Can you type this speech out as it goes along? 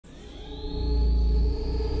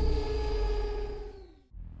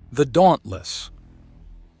The Dauntless.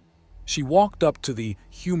 She walked up to the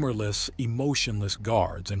humorless, emotionless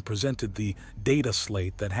guards and presented the data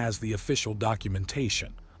slate that has the official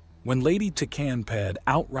documentation. When Lady Takanped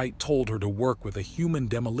outright told her to work with a human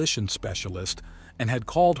demolition specialist and had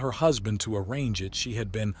called her husband to arrange it, she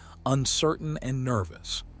had been uncertain and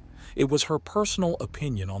nervous. It was her personal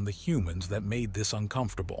opinion on the humans that made this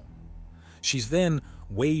uncomfortable. She's then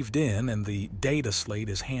waved in and the data slate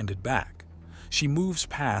is handed back. She moves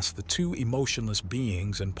past the two emotionless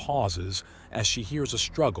beings and pauses as she hears a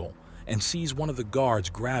struggle and sees one of the guards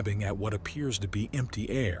grabbing at what appears to be empty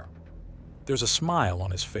air. There's a smile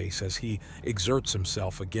on his face as he exerts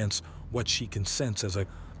himself against what she can sense as a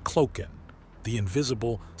cloaken, the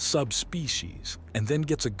invisible subspecies, and then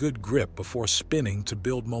gets a good grip before spinning to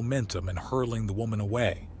build momentum and hurling the woman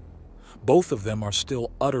away. Both of them are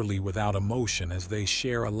still utterly without emotion as they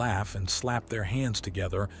share a laugh and slap their hands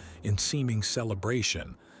together in seeming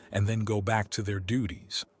celebration and then go back to their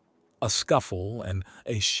duties. A scuffle and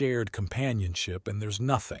a shared companionship, and there's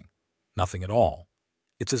nothing at all.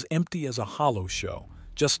 It's as empty as a hollow show,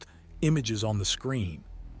 just images on the screen,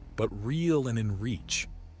 but real and in reach.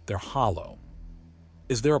 They're hollow.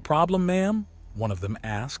 "Is there a problem, ma'am?" one of them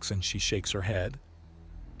asks, and she shakes her head.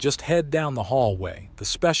 "Just head down the hallway. The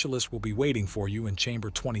specialist will be waiting for you in chamber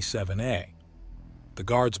 27A. The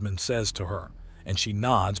guardsman says to her, and she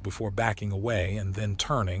nods before backing away and then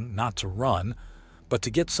turning, not to run, but to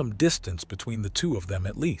get some distance between the two of them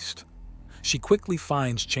at least. She quickly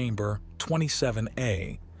finds chamber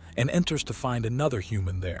 27A and enters to find another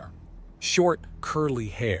human there. Short, curly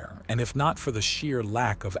hair, and if not for the sheer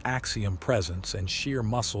lack of axiom presence and sheer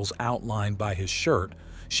muscles outlined by his shirt,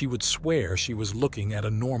 she would swear she was looking at a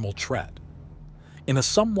normal Tret. In a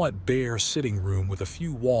somewhat bare sitting room with a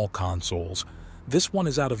few wall consoles, this one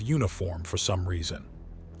is out of uniform for some reason.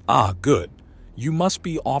 "Ah, good. You must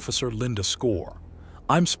be Officer Linda Score.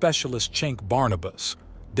 I'm Specialist Cenk Barnabas,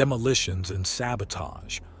 demolitions and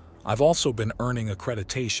sabotage. I've also been earning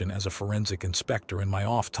accreditation as a forensic inspector in my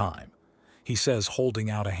off time," he says, holding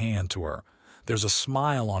out a hand to her. There's a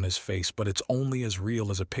smile on his face, but it's only as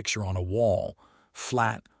real as a picture on a wall.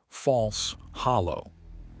 Flat, false, hollow.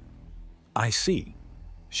 "I see,"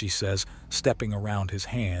 she says, stepping around his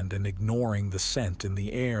hand and ignoring the scent in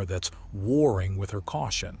the air that's warring with her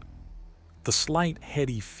caution. The slight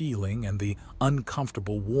heady feeling and the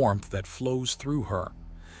uncomfortable warmth that flows through her.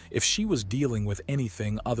 If she was dealing with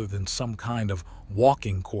anything other than some kind of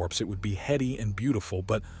walking corpse, it would be heady and beautiful,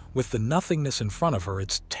 but with the nothingness in front of her,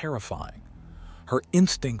 it's terrifying. Her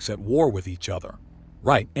instincts at war with each other.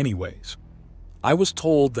 Right, anyways. "I was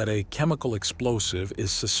told that a chemical explosive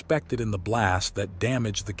is suspected in the blast that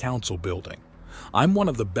damaged the council building. I'm one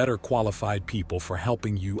of the better qualified people for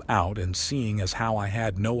helping you out, and seeing as how I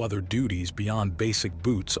had no other duties beyond basic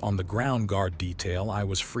boots on the ground guard detail, I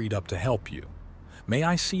was freed up to help you. May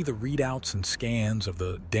I see the readouts and scans of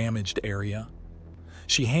the damaged area?"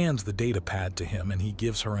 She hands the data pad to him and he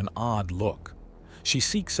gives her an odd look. She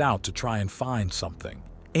seeks out to try and find something.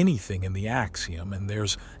 Anything in the axiom, and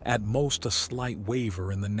there's at most a slight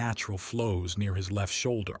waver in the natural flows near his left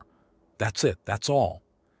shoulder. That's it, that's all.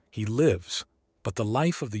 He lives, but the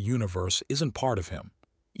life of the universe isn't part of him.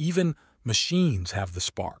 Even machines have the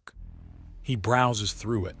spark. He browses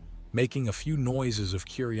through it, making a few noises of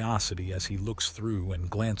curiosity as he looks through and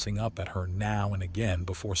glancing up at her now and again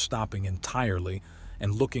before stopping entirely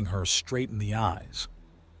and looking her straight in the eyes.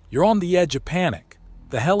 "You're on the edge of panic.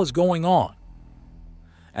 The hell is going on?"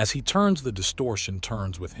 As he turns, the distortion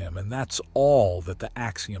turns with him, and that's all that the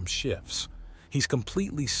axiom shifts. He's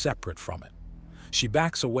completely separate from it. She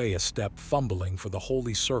backs away a step, fumbling for the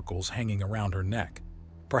holy circles hanging around her neck.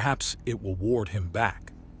 Perhaps it will ward him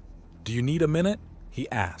back. "Do you need a minute?" he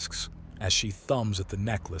asks, as she thumbs at the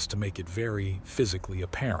necklace to make it very physically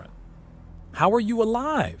apparent. "How are you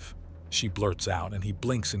alive?" she blurts out, and he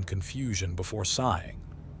blinks in confusion before sighing.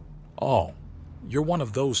 "Oh, you're one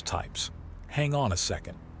of those types. Hang on a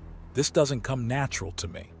second. This doesn't come natural to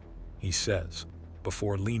me," he says,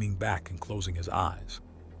 before leaning back and closing his eyes.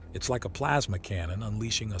 It's like a plasma cannon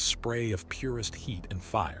unleashing a spray of purest heat and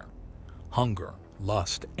fire. Hunger,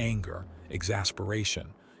 lust, anger,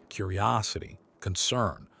 exasperation, curiosity,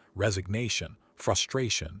 concern, resignation,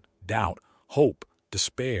 frustration, doubt, hope,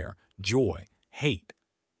 despair, joy, hate.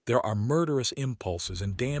 There are murderous impulses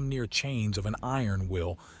and damn near chains of an iron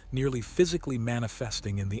will nearly physically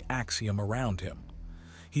manifesting in the axiom around him.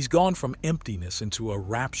 He's gone from emptiness into a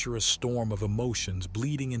rapturous storm of emotions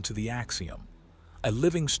bleeding into the axiom, a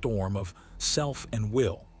living storm of self and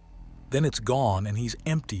will. Then it's gone and he's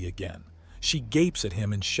empty again. She gapes at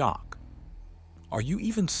him in shock. "Are you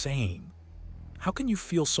even sane?" How can you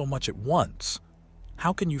feel so much at once?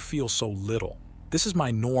 How can you feel so little? This is my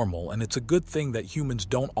normal, and it's a good thing that humans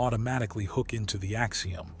don't automatically hook into the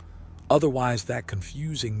axiom. Otherwise, that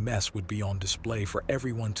confusing mess would be on display for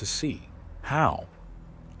everyone to see. How?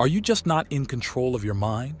 Are you just not in control of your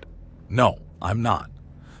mind? No, I'm not.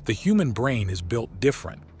 The human brain is built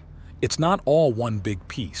different. It's not all one big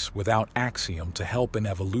piece. Without axiom to help in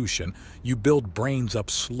evolution, you build brains up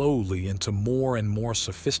slowly into more and more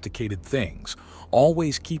sophisticated things,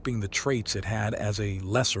 always keeping the traits it had as a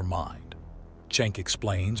lesser mind. Cenk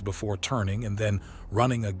explains before turning and then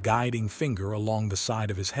running a guiding finger along the side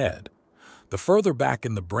of his head. The further back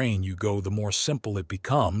in the brain you go, the more simple it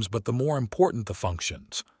becomes, but the more important the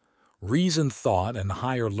functions. Reason, thought, and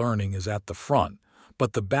higher learning is at the front,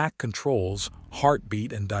 but the back controls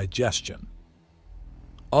heartbeat and digestion.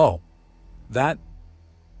 Oh,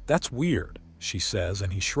 that's weird, she says,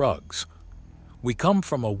 and he shrugs. We come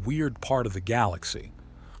from a weird part of the galaxy.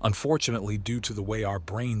 Unfortunately, due to the way our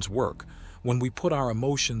brains work, when we put our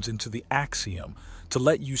emotions into the axiom to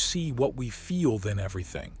let you see what we feel, then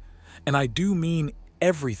everything, and I do mean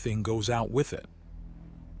everything, goes out with it.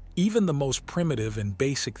 Even the most primitive and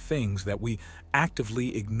basic things that we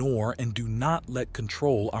actively ignore and do not let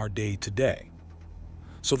control our day-to-day.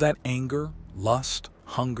 So that anger, lust,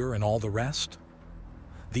 hunger, and all the rest?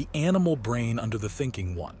 The animal brain under the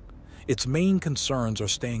thinking one. Its main concerns are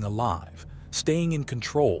staying alive, staying in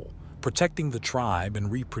control, protecting the tribe,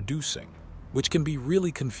 and reproducing, which can be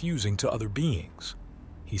really confusing to other beings,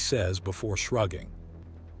 he says before shrugging.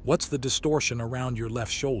 What's the distortion around your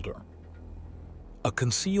left shoulder? A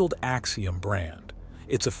concealed axiom brand.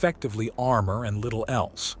 It's effectively armor and little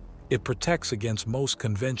else. It protects against most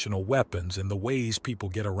conventional weapons in the ways people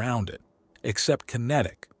get around it, except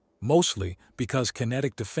kinetic, mostly because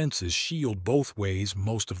kinetic defenses shield both ways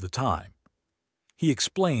most of the time. He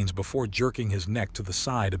explains before jerking his neck to the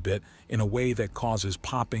side a bit in a way that causes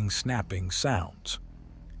popping, snapping sounds.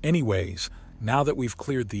 Anyways, now that we've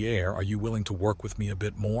cleared the air, are you willing to work with me a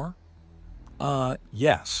bit more?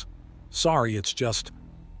 Yes. Sorry, it's just,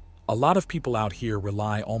 a lot of people out here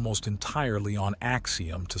rely almost entirely on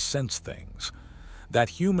axiom to sense things. That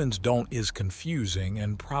humans don't is confusing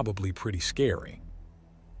and probably pretty scary.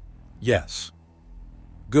 Yes.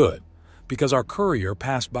 Good, because our courier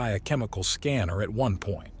passed by a chemical scanner at one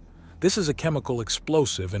point. This is a chemical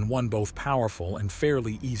explosive and one both powerful and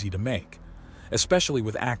fairly easy to make, especially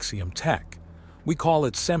with axiom tech. We call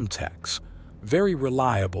it Semtex. Very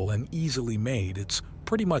reliable and easily made. It's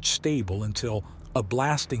pretty much stable until a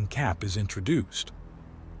blasting cap is introduced.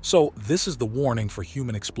 So this is the warning for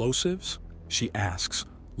human explosives? She asks,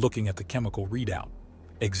 looking at the chemical readout.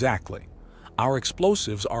 Exactly. Our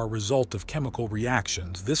explosives are a result of chemical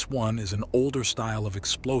reactions. This one is an older style of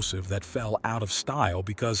explosive that fell out of style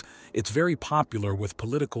because it's very popular with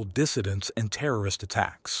political dissidents and terrorist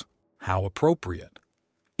attacks. How appropriate.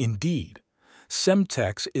 Indeed.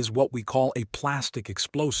 Semtex is what we call a plastic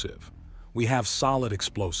explosive. We have solid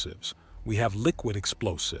explosives. We have liquid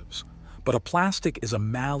explosives. But a plastic is a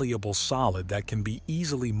malleable solid that can be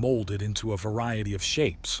easily molded into a variety of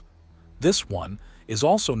shapes. This one is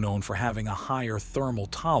also known for having a higher thermal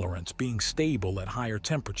tolerance, being stable at higher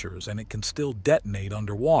temperatures, and it can still detonate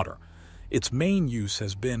underwater. Its main use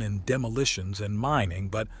has been in demolitions and mining,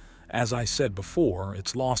 but as I said before,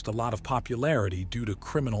 it's lost a lot of popularity due to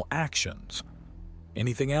criminal actions.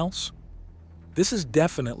 Anything else? This is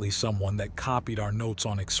definitely someone that copied our notes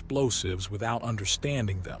on explosives without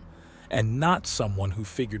understanding them, and not someone who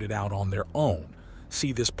figured it out on their own.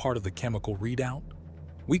 See this part of the chemical readout?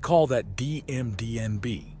 We call that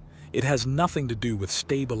DMDNB. It has nothing to do with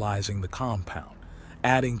stabilizing the compound,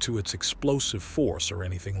 adding to its explosive force or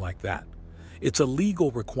anything like that. It's a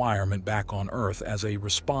legal requirement back on Earth as a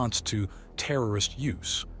response to terrorist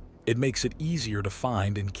use. It makes it easier to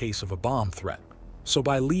find in case of a bomb threat. So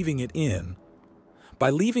by leaving it in,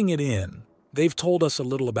 they've told us a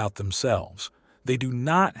little about themselves. They do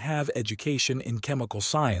not have education in chemical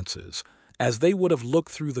sciences, as they would have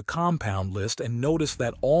looked through the compound list and noticed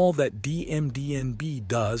that all that DMDNB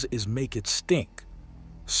does is make it stink.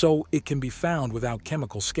 So it can be found without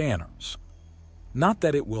chemical scanners. Not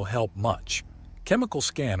that it will help much. Chemical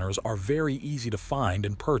scanners are very easy to find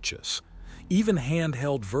and purchase. Even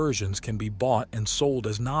handheld versions can be bought and sold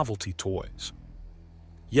as novelty toys.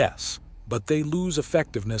 Yes, but they lose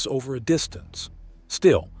effectiveness over a distance.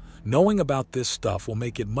 Still, knowing about this stuff will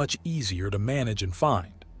make it much easier to manage and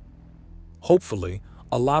find. Hopefully,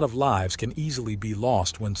 a lot of lives can easily be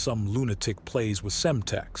lost when some lunatic plays with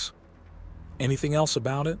Semtex. Anything else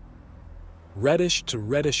about it? Reddish to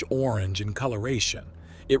reddish-orange in coloration.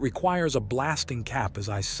 It requires a blasting cap, as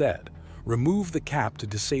I said. remove the cap to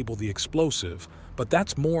disable the explosive, but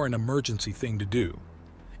that's more an emergency thing to do.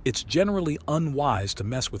 It's generally unwise to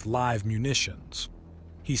mess with live munitions,"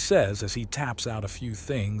 he says as he taps out a few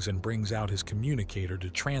things and brings out his communicator to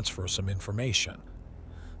transfer some information.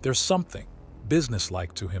 There's something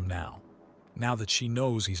businesslike to him now that she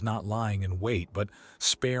knows he's not lying in wait, but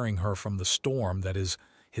sparing her from the storm that is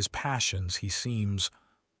his passions. He seems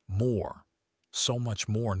so much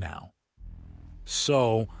more now.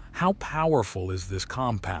 "So, how powerful is this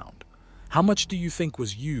compound? How much do you think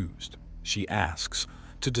was used?" she asks,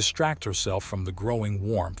 to distract herself from the growing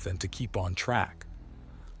warmth and to keep on track.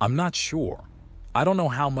 "I'm not sure. I don't know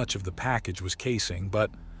how much of the package was casing,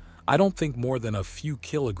 but I don't think more than a few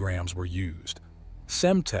kilograms were used.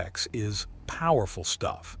 Semtex is powerful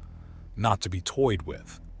stuff, not to be toyed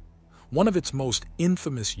with. One of its most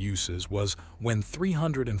infamous uses was when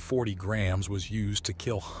 340 grams was used to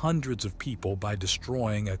kill hundreds of people by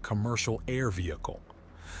destroying a commercial air vehicle.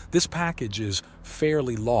 This package is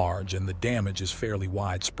fairly large and the damage is fairly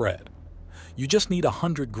widespread. You just need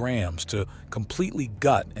 100 grams to completely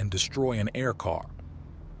gut and destroy an air car.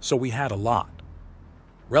 So we had a lot.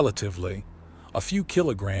 Relatively, a few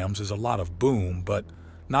kilograms is a lot of boom, but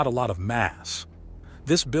not a lot of mass.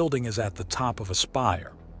 This building is at the top of a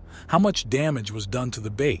spire. How much damage was done to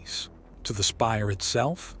the base, to the spire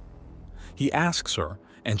itself?" He asks her,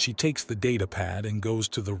 and she takes the data pad and goes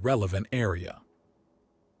to the relevant area.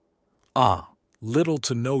 Little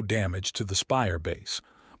to no damage to the spire base,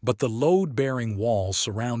 but the load-bearing walls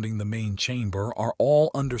surrounding the main chamber are all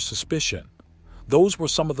under suspicion. Those were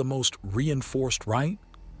some of the most reinforced, right?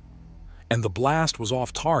 And the blast was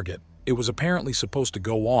off target. It was apparently supposed to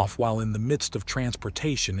go off while in the midst of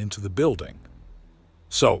transportation into the building.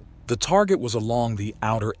 So, the target was along the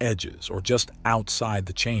outer edges, or just outside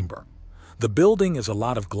the chamber. The building is a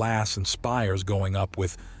lot of glass and spires going up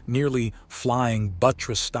with nearly flying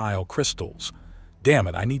buttress-style crystals. Damn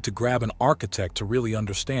it, I need to grab an architect to really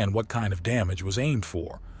understand what kind of damage was aimed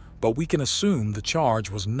for, but we can assume the charge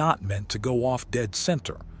was not meant to go off dead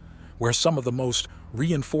center, where some of the most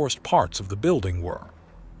reinforced parts of the building were.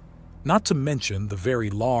 Not to mention the very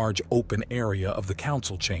large open area of the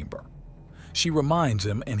council chamber. She reminds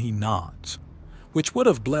him and he nods, which would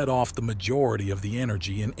have bled off the majority of the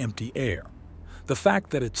energy in empty air. The fact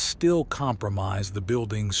that it still compromised the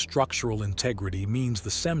building's structural integrity means the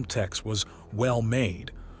Semtex was well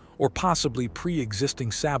made, or possibly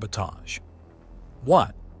pre-existing sabotage.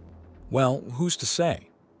 What? Well, who's to say?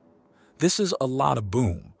 This is a lot of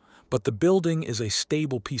boom, but the building is a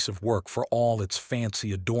stable piece of work for all its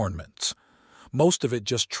fancy adornments. Most of it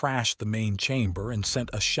just trashed the main chamber and sent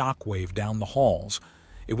a shockwave down the halls.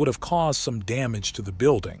 It would have caused some damage to the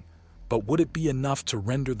building, but would it be enough to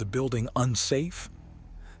render the building unsafe?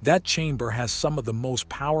 That chamber has some of the most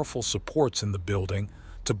powerful supports in the building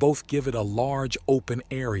to both give it a large open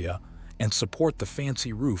area and support the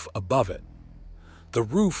fancy roof above it. The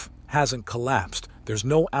roof hasn't collapsed. There's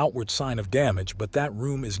no outward sign of damage, but that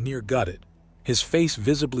room is near gutted. His face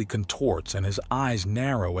visibly contorts and his eyes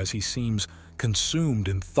narrow as he seems consumed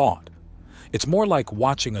in thought. It's more like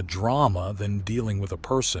watching a drama than dealing with a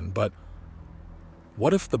person, but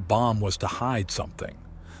what if the bomb was to hide something?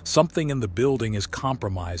 Something in the building is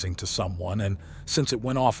compromising to someone, and since it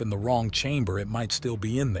went off in the wrong chamber, it might still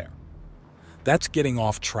be in there. That's getting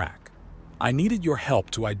off track. I needed your help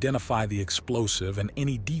to identify the explosive and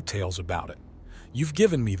any details about it. You've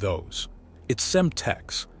given me those. It's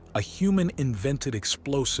Semtex, a human-invented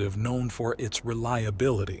explosive known for its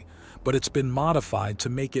reliability, but it's been modified to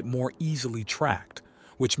make it more easily tracked,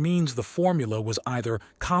 which means the formula was either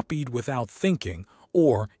copied without thinking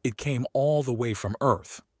or it came all the way from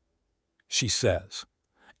Earth, she says.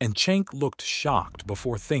 And Cenk looked shocked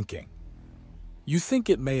before thinking. You think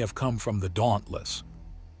it may have come from the Dauntless?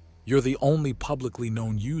 You're the only publicly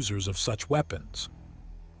known users of such weapons.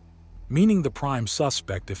 Meaning the prime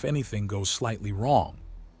suspect if anything goes slightly wrong.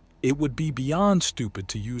 It would be beyond stupid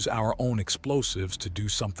to use our own explosives to do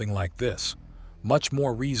something like this. Much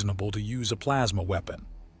more reasonable to use a plasma weapon.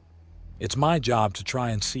 It's my job to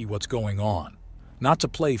try and see what's going on, not to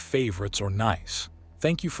play favorites or nice.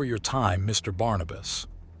 Thank you for your time, Mr. Barnabas,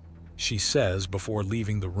 she says before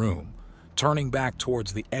leaving the room, turning back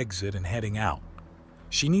towards the exit and heading out.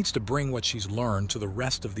 She needs to bring what she's learned to the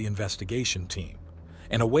rest of the investigation team,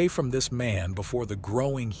 and away from this man before the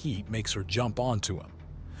growing heat makes her jump onto him.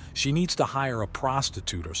 She needs to hire a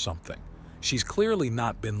prostitute or something. She's clearly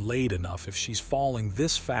not been laid enough if she's falling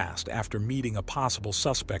this fast after meeting a possible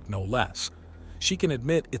suspect, no less. She can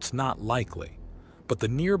admit it's not likely, but the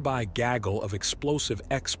nearby gaggle of explosive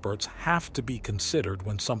experts have to be considered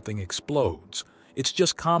when something explodes. It's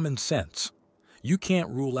just common sense. You can't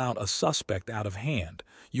rule out a suspect out of hand.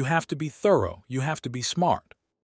 You have to be thorough. You have to be smart.